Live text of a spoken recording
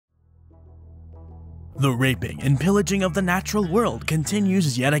The raping and pillaging of the natural world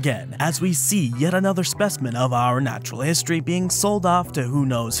continues yet again, as we see yet another specimen of our natural history being sold off to who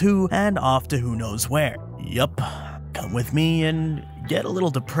knows who and off to who knows where. Yup, come with me and get a little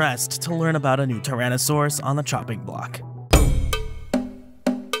depressed to learn about a new Tyrannosaurus on the chopping block.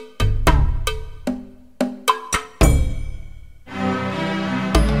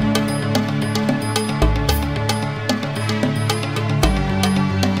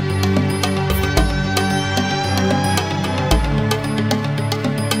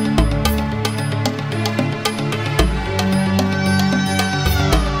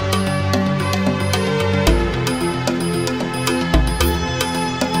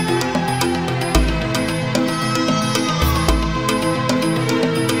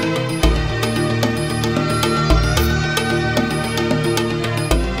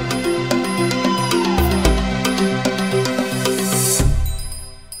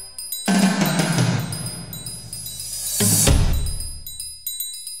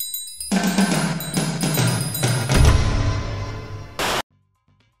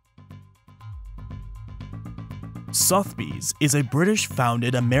 Sotheby's is a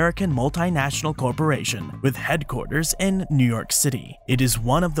British-founded American multinational corporation with headquarters in New York City. It is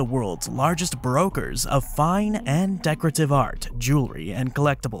one of the world's largest brokers of fine and decorative art, jewelry, and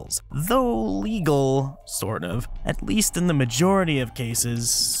collectibles. Though legal, sort of, at least in the majority of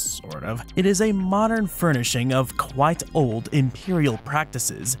cases, sort of, it is a modern furnishing of quite old imperial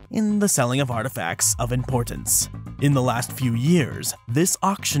practices in the selling of artifacts of importance. In the last few years, this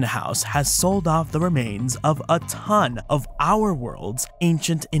auction house has sold off the remains of a ton of our world's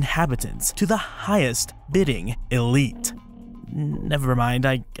ancient inhabitants to the highest bidding elite. Never mind,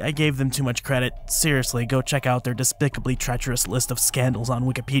 I gave them too much credit. Seriously, go check out their despicably treacherous list of scandals on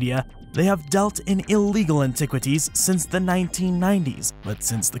Wikipedia. They have dealt in illegal antiquities since the 1990s, but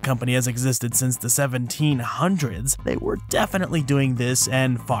since the company has existed since the 1700s, they were definitely doing this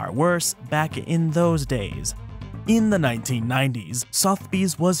and far worse back in those days. In the 1990s,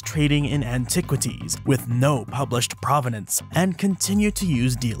 Sotheby's was trading in antiquities with no published provenance and continued to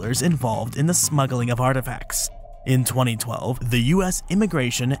use dealers involved in the smuggling of artifacts. In 2012, the US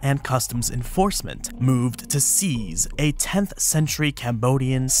Immigration and Customs Enforcement moved to seize a 10th century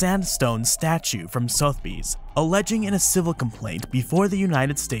Cambodian sandstone statue from Sotheby's, alleging in a civil complaint before the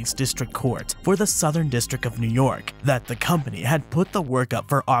United States District Court for the Southern District of New York that the company had put the work up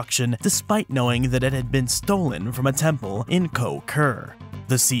for auction despite knowing that it had been stolen from a temple in Koh Ker.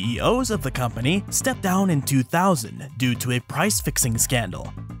 The CEOs of the company stepped down in 2000 due to a price-fixing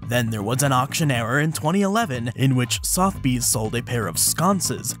scandal. Then there was an auction error in 2011 in which Sotheby's sold a pair of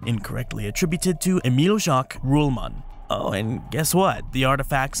sconces incorrectly attributed to Émile-Jacques Ruhlmann. Oh, and guess what? The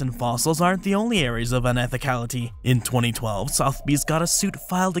artifacts and fossils aren't the only areas of unethicality. In 2012, Sotheby's got a suit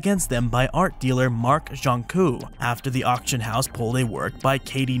filed against them by art dealer Marc Jancoux after the auction house pulled a work by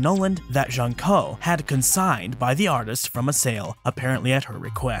Katie Noland that Jancoux had consigned by the artist from a sale, apparently at her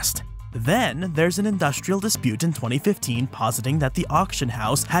request. Then, there's an industrial dispute in 2015 positing that the auction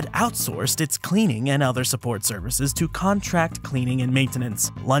house had outsourced its cleaning and other support services to Contract Cleaning and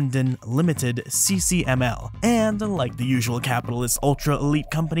Maintenance, London Limited CCML, and, like the usual capitalist ultra-elite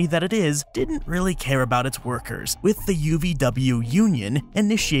company that it is, didn't really care about its workers, with the UVW union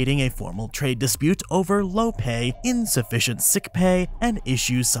initiating a formal trade dispute over low pay, insufficient sick pay, and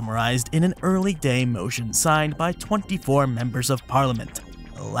issues summarized in an early-day motion signed by 24 members of parliament.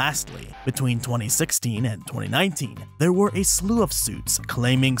 Lastly, between 2016 and 2019, there were a slew of suits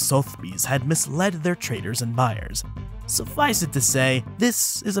claiming Sotheby's had misled their traders and buyers. Suffice it to say,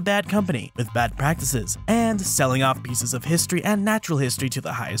 this is a bad company with bad practices, and selling off pieces of history and natural history to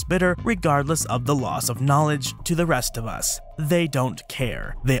the highest bidder regardless of the loss of knowledge to the rest of us. They don't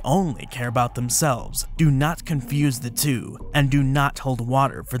care. They only care about themselves. Do not confuse the two, and do not hold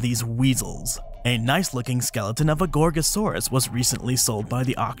water for these weasels. A nice-looking skeleton of a Gorgosaurus was recently sold by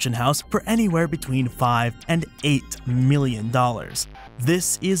the auction house for anywhere between $5 and $8 million.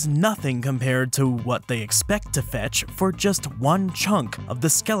 This is nothing compared to what they expect to fetch for just one chunk of the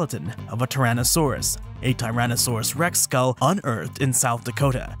skeleton of a Tyrannosaurus. A Tyrannosaurus Rex skull unearthed in South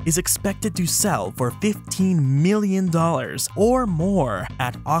Dakota is expected to sell for $15 million or more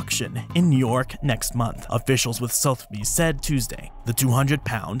at auction in New York next month, officials with Sotheby's said Tuesday. The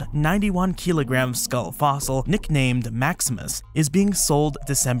 200-pound, 91-kilogram skull fossil, nicknamed Maximus, is being sold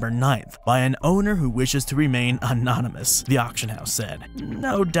December 9th by an owner who wishes to remain anonymous, the auction house said,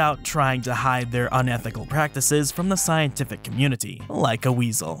 no doubt trying to hide their unethical practices from the scientific community, like a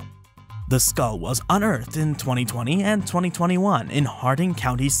weasel. The skull was unearthed in 2020 and 2021 in Harding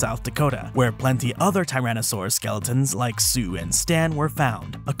County, South Dakota, where plenty other Tyrannosaurus skeletons like Sue and Stan were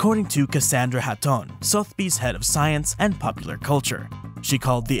found, according to Cassandra Hatton, Sotheby's head of science and popular culture. She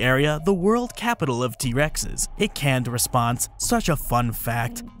called the area the world capital of T-Rexes. A canned response, such a fun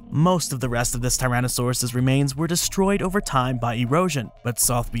fact. Most of the rest of this Tyrannosaurus's remains were destroyed over time by erosion, but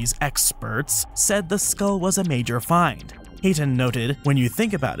Sotheby's experts said the skull was a major find. Hayton noted, when you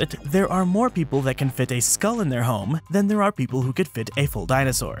think about it, there are more people that can fit a skull in their home than there are people who could fit a full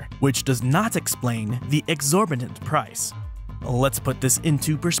dinosaur, which does not explain the exorbitant price. Let's put this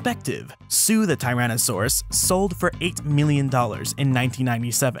into perspective. Sue the Tyrannosaurus sold for $8 million in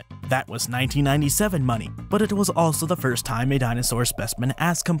 1997. That was 1997 money, but it was also the first time a dinosaur specimen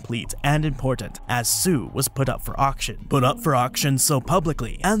as complete and important as Sue was put up for auction. Put up for auction so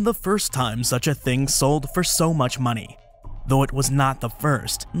publicly, and the first time such a thing sold for so much money. Though it was not the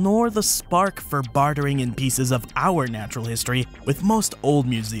first, nor the spark for bartering in pieces of our natural history, with most old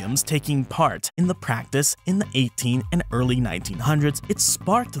museums taking part in the practice in the 18 and early 1900s, it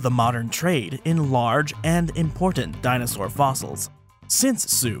sparked the modern trade in large and important dinosaur fossils. Since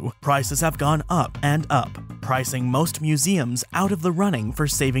Sue, prices have gone up and up, pricing most museums out of the running for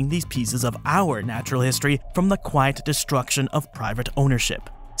saving these pieces of our natural history from the quiet destruction of private ownership.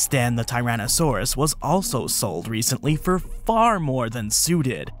 Stan the Tyrannosaurus was also sold recently for far more than Sue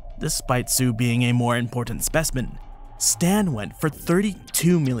did, despite Sue being a more important specimen. Stan went for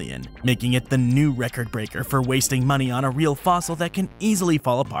 $32 million, making it the new record breaker for wasting money on a real fossil that can easily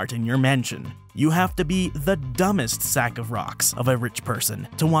fall apart in your mansion. You have to be the dumbest sack of rocks of a rich person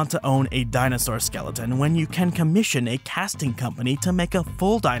to want to own a dinosaur skeleton when you can commission a casting company to make a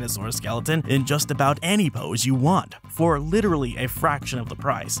full dinosaur skeleton in just about any pose you want for literally a fraction of the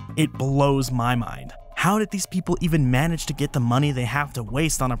price. It blows my mind. How did these people even manage to get the money they have to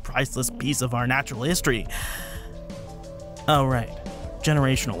waste on a priceless piece of our natural history? Oh right,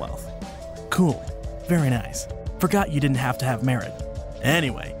 generational wealth. Cool, very nice. Forgot you didn't have to have merit.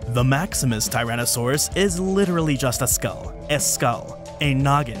 Anyway, the Maximus Tyrannosaurus is literally just a skull, a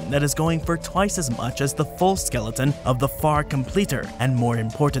noggin that is going for twice as much as the full skeleton of the far completer and more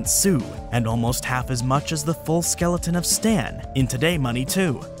important Sue, and almost half as much as the full skeleton of Stan, in today money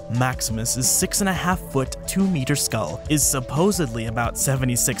too. Maximus's 6.5-foot, 2-meter skull is supposedly about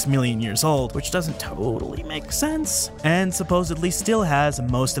 76 million years old, which doesn't totally make sense, and supposedly still has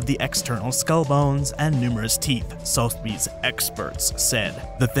most of the external skull bones and numerous teeth, Sotheby's experts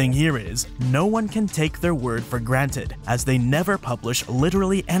said. The thing here is, no one can take their word for granted, as they never publish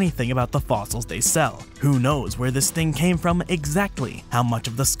literally anything about the fossils they sell. Who knows where this thing came from exactly? How much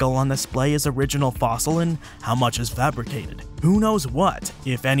of the skull on display is original fossil and how much is fabricated? Who knows what,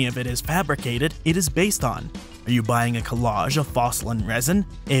 if any of it is fabricated, it is based on? Are you buying a collage of fossil and resin?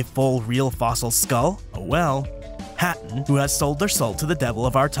 A full real fossil skull? Oh well. Hatton, who has sold their soul to the devil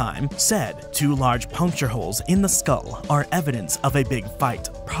of our time, said 2 large puncture holes in the skull are evidence of a big fight,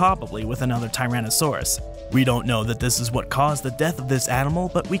 probably with another Tyrannosaurus. We don't know that this is what caused the death of this animal,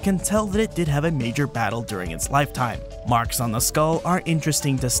 but we can tell that it did have a major battle during its lifetime. Marks on the skull are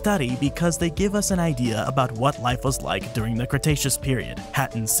interesting to study because they give us an idea about what life was like during the Cretaceous period,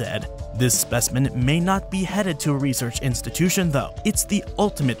 Hatton said. This specimen may not be headed to a research institution though. It's the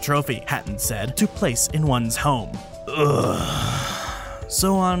ultimate trophy, Hatton said, to place in one's home. Ugh.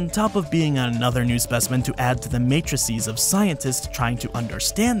 So on top of being another new specimen to add to the matrices of scientists trying to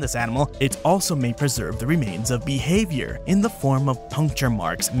understand this animal, it also may preserve the remains of behavior in the form of puncture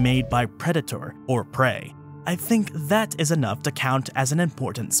marks made by predator or prey. I think that is enough to count as an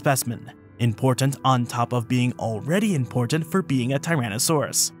important specimen. Important on top of being already important for being a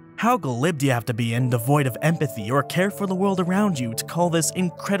Tyrannosaurus. How glib do you have to be and devoid of empathy or care for the world around you to call this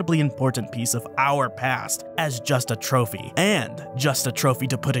incredibly important piece of our past as just a trophy, and just a trophy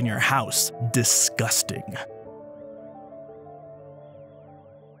to put in your house? Disgusting.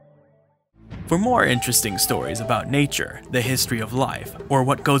 For more interesting stories about nature, the history of life, or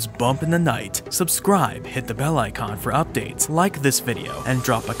what goes bump in the night, subscribe, hit the bell icon for updates, like this video, and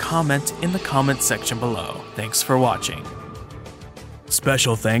drop a comment in the comment section below. Thanks for watching.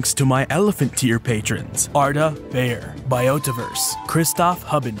 Special thanks to my Elephant tier patrons: Arda Bear, Biotiverse, Christoph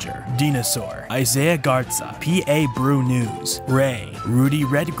Hubinger, Dinosaur, Isaiah Garza, PA Brew News, Ray, Rudy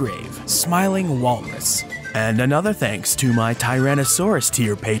Redgrave, Smiling Walrus. And another thanks to my Tyrannosaurus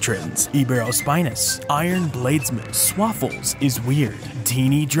tier patrons: Iberospinus, Iron Bladesman, Swaffles is Weird,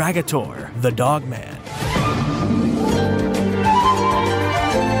 Teeny Dragator, The Dogman.